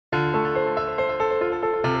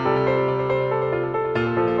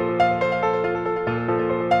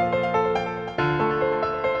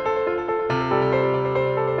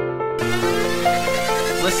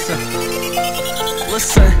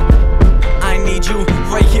Listen, I need you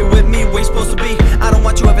right here with me, where you supposed to be. I don't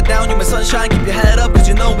want you ever down, you're my sunshine. Keep your head up, cause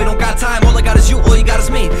you know we don't got time. All I got is you, all you got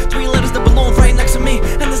is me. 3 letters that belong right next to me.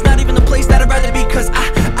 And there's not even a place that I'd rather be, cause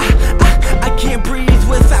I can't breathe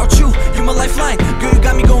without you. You're my lifeline, girl, you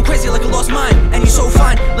got me going crazy like a lost mind. And you're so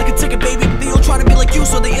fine, like a ticket, baby. They all try to be like you,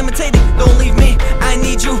 so they imitate it. Don't leave me, I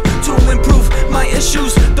need you to improve my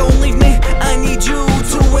issues. Don't leave me, I need you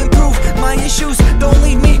to improve my issues. Don't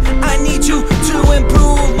leave me, I need you to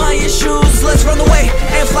improve my issues. Let's run away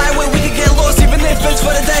and fly away, we can get lost even if it's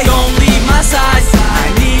for the day. Don't leave my side,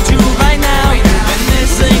 I need you right now. Been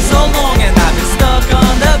missing so long and I've been stuck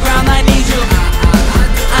on the ground. I need you,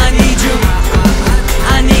 I need you,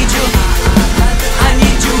 I need you, I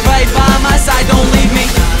need you right by my side. Don't leave me,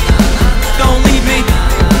 don't leave me,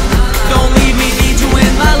 don't leave me. Need you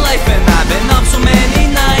in my life and I've been up so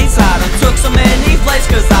many nights. I done took so many flights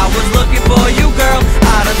cause I was looking for you, girl.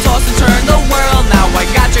 I done tossed and turned the world, now I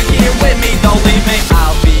got you here with me. Don't leave me.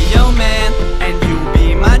 I'll be your man and you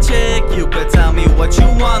be my chick. You could tell me what you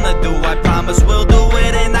wanna do, I promise we'll do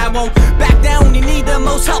it. And I won't back down when you need the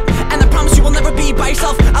most help. And I promise you will never be by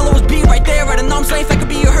yourself. I'll always be right there at an arm's length. I could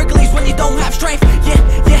be your Hercules when you don't have strength.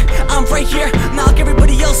 Yeah, I'm right here, not like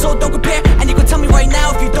everybody else, so don't compare. And you can tell me right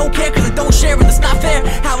now if you don't care, cause I don't share and it's not fair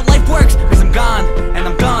how life works. Cause I'm gone and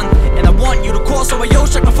I'm done, and I want you to call, so I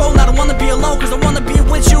check my phone. I don't wanna be alone, cause I wanna be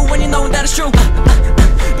with you when you know that it's true.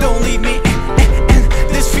 Don't leave me, and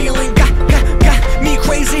this feeling got me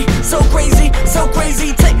crazy, so crazy, so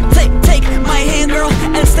crazy. Take my hand, girl,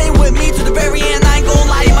 and stay with me to the very end. I ain't gon'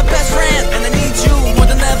 lie, you're my best friend, and I need you more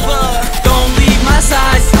than ever. Don't leave my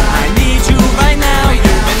side, I need you right now.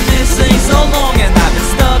 You've been missing so long and I've been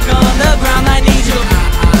stuck on the ground. I need you,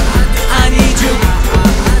 I need you,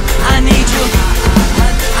 I need you,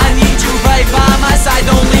 I need you right by my side.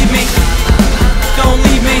 Don't leave me, don't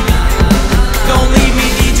leave me, don't leave me.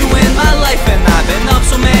 Need you in my life and I've been up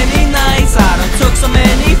so many nights. I done took so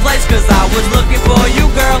many flights cause I was looking for you,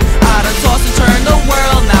 girl. I done tossed and turned the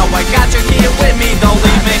world, now I got you here with me. Don't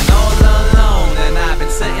leave me. All alone and I've been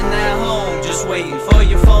sitting at home just waiting for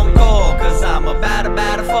your phone call, cause I'm about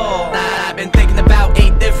to fall. I've been thinking about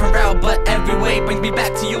 8 different routes, but every way brings me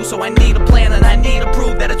back to you. So I need a plan and I need to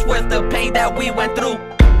prove that it's worth the pain that we went through.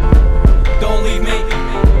 Don't leave me,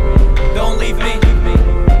 don't leave me,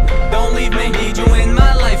 don't leave me. Need you in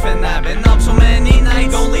my life and I've been